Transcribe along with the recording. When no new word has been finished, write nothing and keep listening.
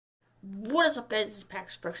What is up, guys? This is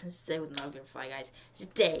Packers Productions today with another video fly, guys.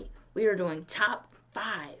 Today we are doing top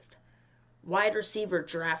 5 wide receiver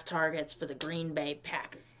draft targets for the Green Bay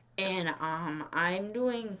Packers, and I'm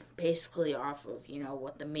doing basically off of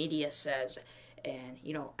what the media says, and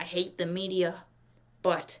I hate the media,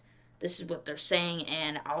 but this is what they're saying,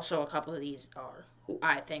 and also a couple of these are who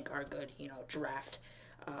I think are good, draft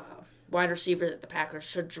wide receiver that the Packers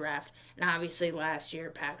should draft, and obviously last year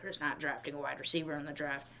Packers not drafting a wide receiver in the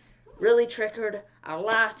draft really triggered a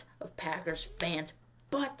lot of Packers fans,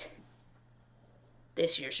 but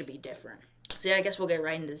this year should be different. So yeah, I guess we'll get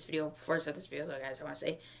right into this video. Before I start this video, though, guys, I want to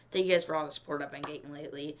say thank you guys for all the support I've been getting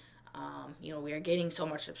lately. We are getting so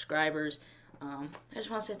much subscribers. I just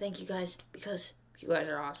want to say thank you guys because you guys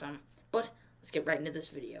are awesome. But let's get right into this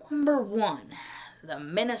video. Number 1, the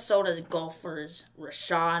Minnesota Gophers,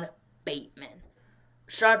 Rashad Bateman.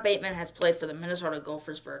 Rashad Bateman has played for the Minnesota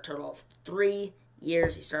Gophers for a total of 3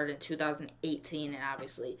 years. He started in 2018 and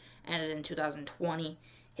obviously ended in 2020.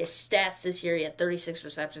 His stats this year: he had 36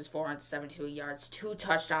 receptions, 472 yards, 2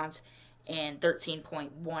 touchdowns, and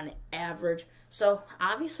 13.1 average. So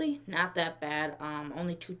obviously not that bad.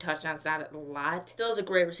 Only 2 touchdowns, not a lot. Still is a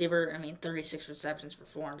great receiver. 36 receptions for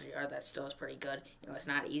 400 yards. That still is pretty good. It's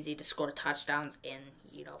not easy to score touchdowns in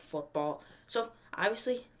football. So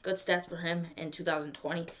obviously good stats for him in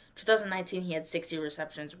 2020. 2019 he had 60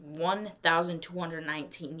 receptions,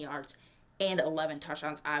 1,219 yards, and 11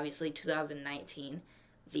 touchdowns. Obviously 2019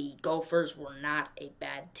 the Gophers were not a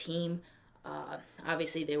bad team.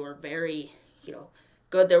 Obviously they were very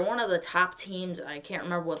good. They're one of the top teams. I can't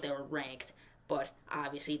remember what they were ranked, but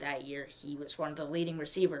obviously that year he was one of the leading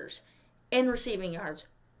receivers in receiving yards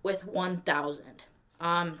with 1,000.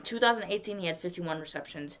 2018 he had 51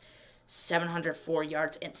 receptions, 704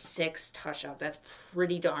 yards, and 6 touchdowns. That's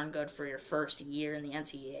pretty darn good for your first year in the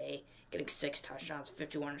NCAA, getting 6 touchdowns,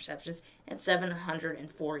 51 receptions, and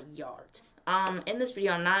 704 yards. In this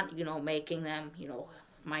video, I'm not, making them,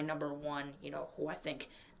 my number 1, who I think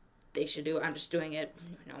they should do. I'm just doing it,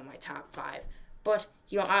 my top 5. But,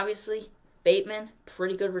 obviously, Bateman,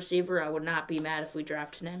 pretty good receiver. I would not be mad if we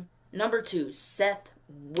drafted him. Number 2, Seth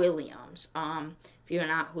Williams. If you're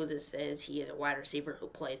not who this is, he is a wide receiver who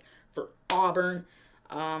played for Auburn.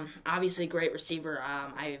 Obviously, great receiver.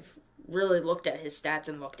 I've really looked at his stats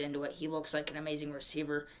and looked into it. He looks like an amazing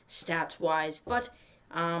receiver stats-wise, but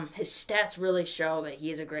his stats really show that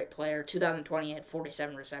he is a great player. 2020 he had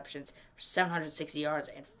 47 receptions, 760 yards,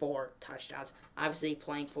 and 4 touchdowns. Obviously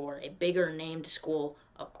playing for a bigger named school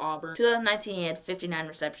of Auburn. 2019 he had 59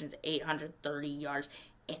 receptions, 830 yards,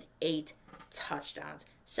 and 8 touchdowns.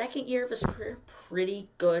 Second year of his career, pretty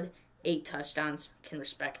good. 8 touchdowns, can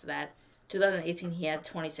respect that. 2018 he had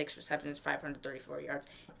 26 receptions, 534 yards,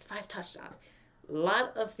 and 5 touchdowns. A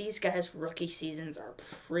lot of these guys' rookie seasons are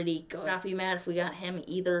pretty good. Not be mad if we got him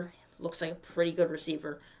either. Looks like a pretty good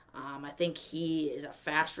receiver. I think he is a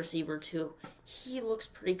fast receiver too. He looks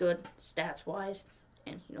pretty good stats-wise.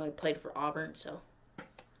 And, he played for Auburn, so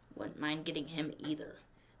wouldn't mind getting him either.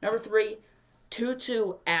 Number 3,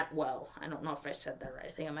 Tutu Atwell. I don't know if I said that right.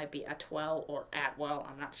 I think it might be Atwell or Atwell.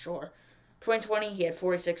 I'm not sure. 2020, he had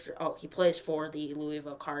 46. He plays for the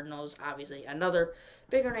Louisville Cardinals. Obviously, another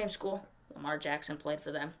bigger name school. Lamar Jackson played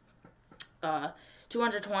for them.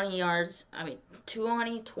 220 yards.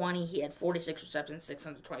 2020, he had 46 receptions,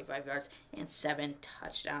 625 yards, and 7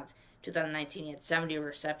 touchdowns. 2019, he had 70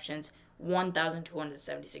 receptions,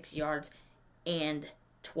 1,276 yards, and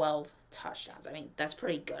 12 touchdowns. That's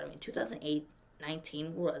pretty good.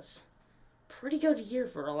 2019 was a pretty good year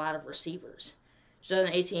for a lot of receivers.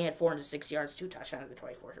 2018, he had 406 yards, 2 touchdowns, and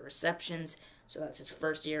 24 receptions. So that's his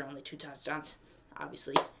first year, only 2 touchdowns.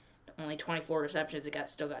 Obviously, only 24 receptions. It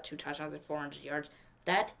still got 2 touchdowns and 400 yards.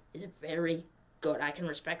 That is very good. I can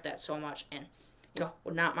respect that so much, and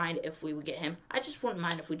would not mind if we would get him. I just wouldn't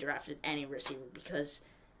mind if we drafted any receiver because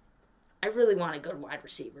I really want a good wide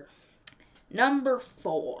receiver. Number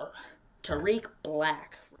 4, Tarik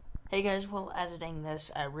Black. Hey guys, while editing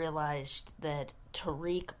this, I realized that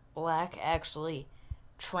Tarik Black actually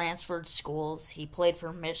transferred schools. He played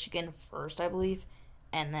for Michigan first, I believe,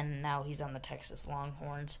 and then now he's on the Texas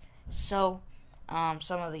Longhorns. So,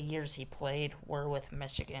 some of the years he played were with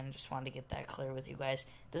Michigan. Just wanted to get that clear with you guys.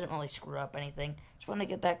 Doesn't really screw up anything. Just wanted to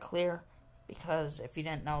get that clear because if you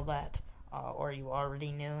didn't know that, or you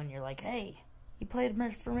already knew and you're like, hey, he played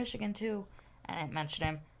for Michigan too, and I didn't mention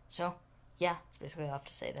him. So, yeah, that's basically all I have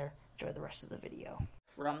to say there. Enjoy the rest of the video.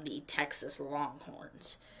 From the Texas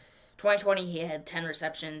Longhorns. 2020, he had 10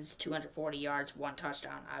 receptions, 240 yards, 1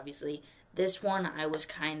 touchdown. Obviously, this one I was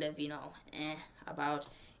kind of, about.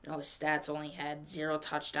 You know, his stats only had 0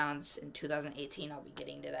 touchdowns in 2018. I'll be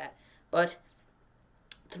getting to that. But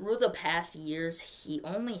through the past years, he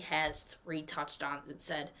only has 3 touchdowns. It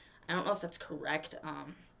said, I don't know if that's correct.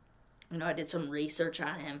 You know, I did some research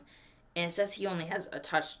on him, and it says he only has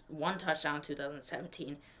one touchdown in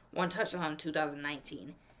 2017, 1 touchdown in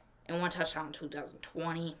 2019, and 1 touchdown in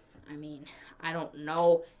 2020. I mean, I don't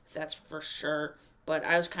know if that's for sure, but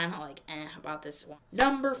I was kind of like, about this one.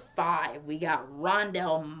 Number 5, we got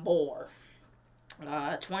Rondale Moore.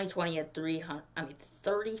 2020 had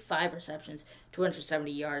 35 receptions,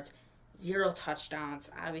 270 yards, 0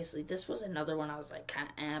 touchdowns. Obviously, this was another one I was like kind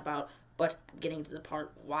of about, but I'm getting to the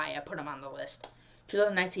part why I put him on the list.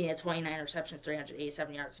 2019 had 29 receptions,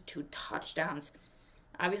 387 yards, and 2 touchdowns.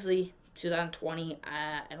 Obviously, 2020,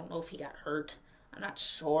 I don't know if he got hurt. I'm not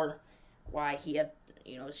sure why he had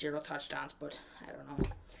 0 touchdowns, but I don't know.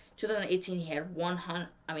 2018 he had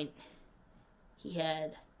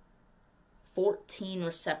 114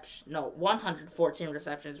 receptions,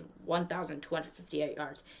 1,258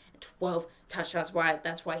 yards, and 12 touchdowns.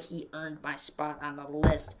 That's why he earned my spot on the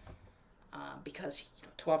list, because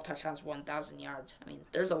 12 touchdowns, 1,000 yards. I mean,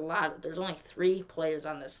 there's only 3 players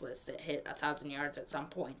on this list that hit 1,000 yards at some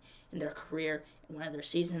point in their career in one of their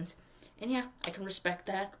seasons. And yeah, I can respect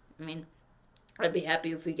that. I mean, I'd be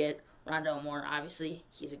happy if we get Rondale Moore. Obviously,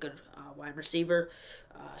 he's a good wide receiver.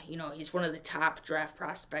 He's one of the top draft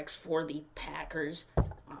prospects for the Packers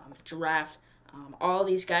draft. All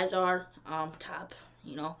these guys are top,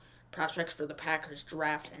 prospects for the Packers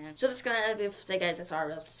draft. And so that's gonna be it, guys. That's all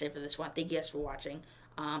I have to say for this one. Thank you guys for watching.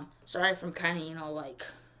 Sorry if I'm kind of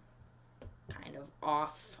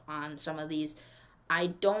off on some of these. I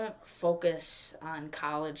don't focus on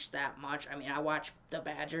college that much. I mean, I watch the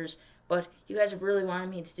Badgers, but you guys have really wanted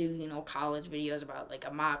me to do, college videos about like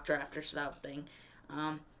a mock draft or something.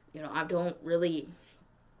 I don't really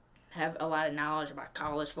have a lot of knowledge about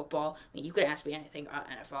college football. I mean, you could ask me anything about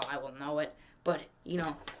NFL, I will know it. But,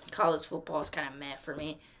 college football is kind of meh for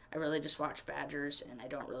me. I really just watch Badgers, and I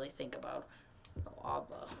don't really think about all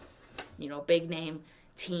the, big name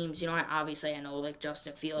teams. Obviously I know like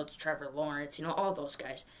Justin Fields, Trevor Lawrence, all those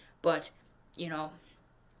guys. But,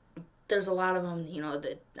 there's a lot of them,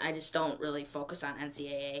 that I just don't really focus on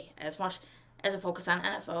NCAA as much as I focus on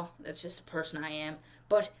NFL. That's just the person I am.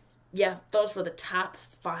 But, yeah, those were the top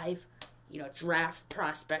 5, draft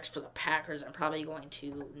prospects for the Packers. I'm probably going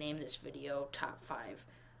to name this video top 5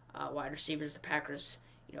 wide receivers the Packers,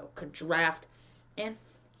 could draft. And,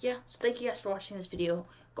 yeah, so thank you guys for watching this video.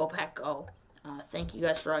 Go Pack, go. Thank you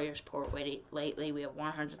guys for all your support lately. We have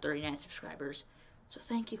 139 subscribers. So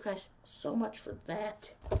thank you guys so much for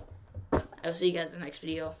that. I will see you guys in the next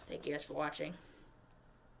video. Thank you guys for watching.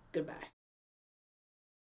 Goodbye.